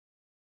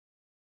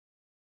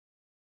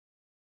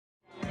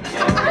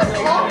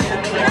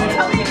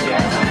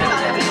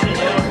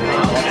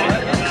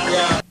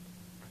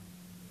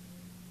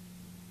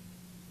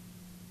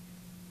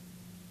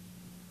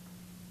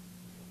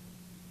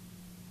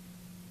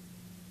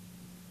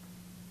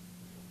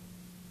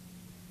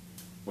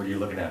What are you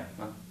looking at?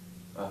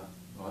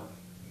 What?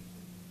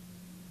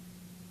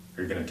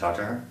 Are you going to talk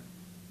to her?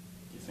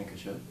 Do you think I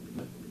should?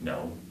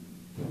 No.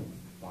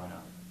 Why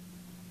not?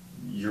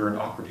 You're an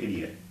awkward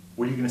idiot.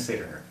 What are you going to say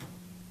to her?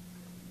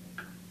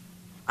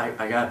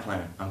 I got a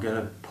plan. I'm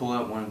gonna pull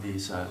out one of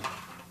these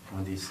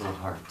little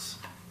hearts,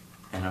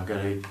 and I'm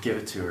gonna give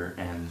it to her.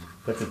 And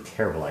That's a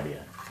terrible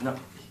idea. no,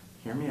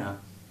 hear me out.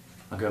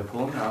 I'm gonna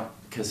pull them out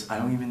because I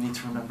don't even need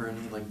to remember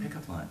any like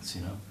pickup lines.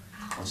 You know,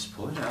 I'll just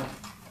pull it out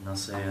and I'll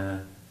say,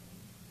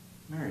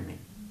 "Marry me."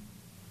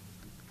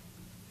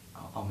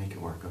 I'll make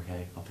it work.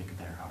 Okay, I'll pick a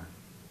better heart.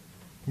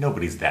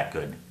 Nobody's that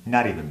good.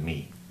 Not even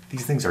me.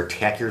 These things are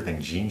tackier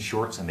than jean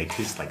shorts and they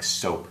taste like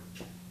soap.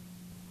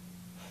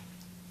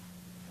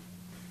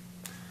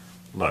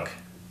 Look,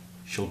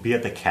 she'll be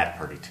at the cat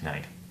party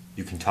tonight.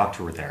 You can talk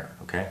to her there,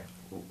 okay?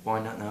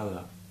 Why not now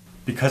though?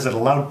 Because at a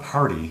loud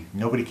party,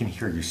 nobody can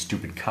hear your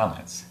stupid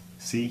comments.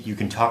 See, you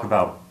can talk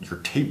about your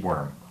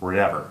tapeworm or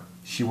whatever.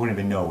 She wouldn't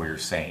even know what you're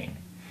saying.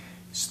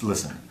 Just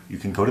listen, you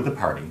can go to the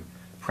party,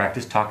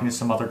 practice talking to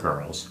some other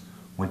girls.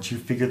 Once you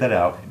figure that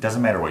out, it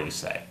doesn't matter what you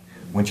say.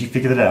 Once you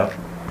figure that out,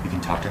 you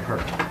can talk to her.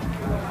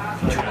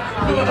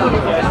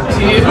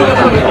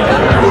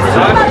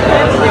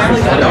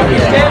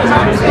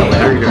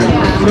 There you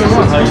go.